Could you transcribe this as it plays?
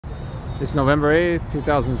It's November 8th,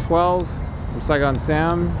 2012. I'm Saigon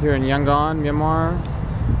Sam here in Yangon, Myanmar.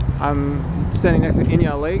 I'm standing next to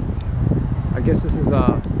Inya Lake. I guess this is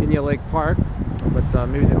Inya Lake Park, but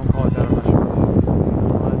maybe they don't call it that, I'm not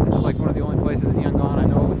sure. This is like one of the only places in Yangon I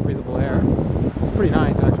know with breathable air. It's pretty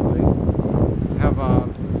nice actually. You have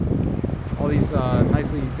all these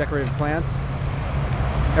nicely decorated plants.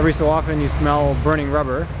 Every so often you smell burning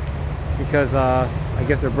rubber because I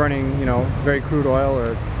guess they're burning, you know, very crude oil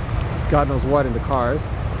or God knows what into cars.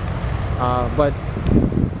 But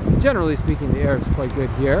generally speaking, the air is quite good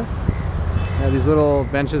here. You have these little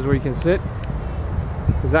benches where you can sit.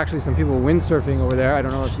 There's actually some people windsurfing over there. I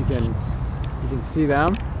don't know if you can see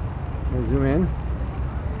them. I'll zoom in.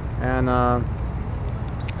 And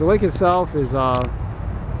the lake itself is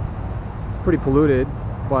pretty polluted,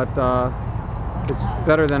 but it's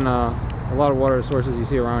better than a lot of water sources you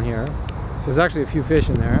see around here. There's actually a few fish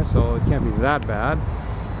in there, so it can't be that bad.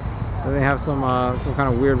 And they have some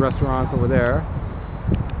kind of weird restaurants over there.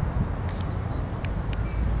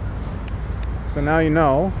 So now you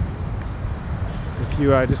know, if you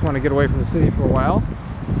just want to get away from the city for a while,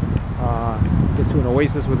 get to an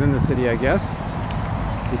oasis within the city, I guess,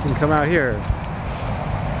 you can come out here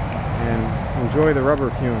and enjoy the rubber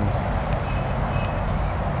fumes.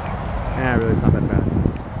 Really, it's not that bad.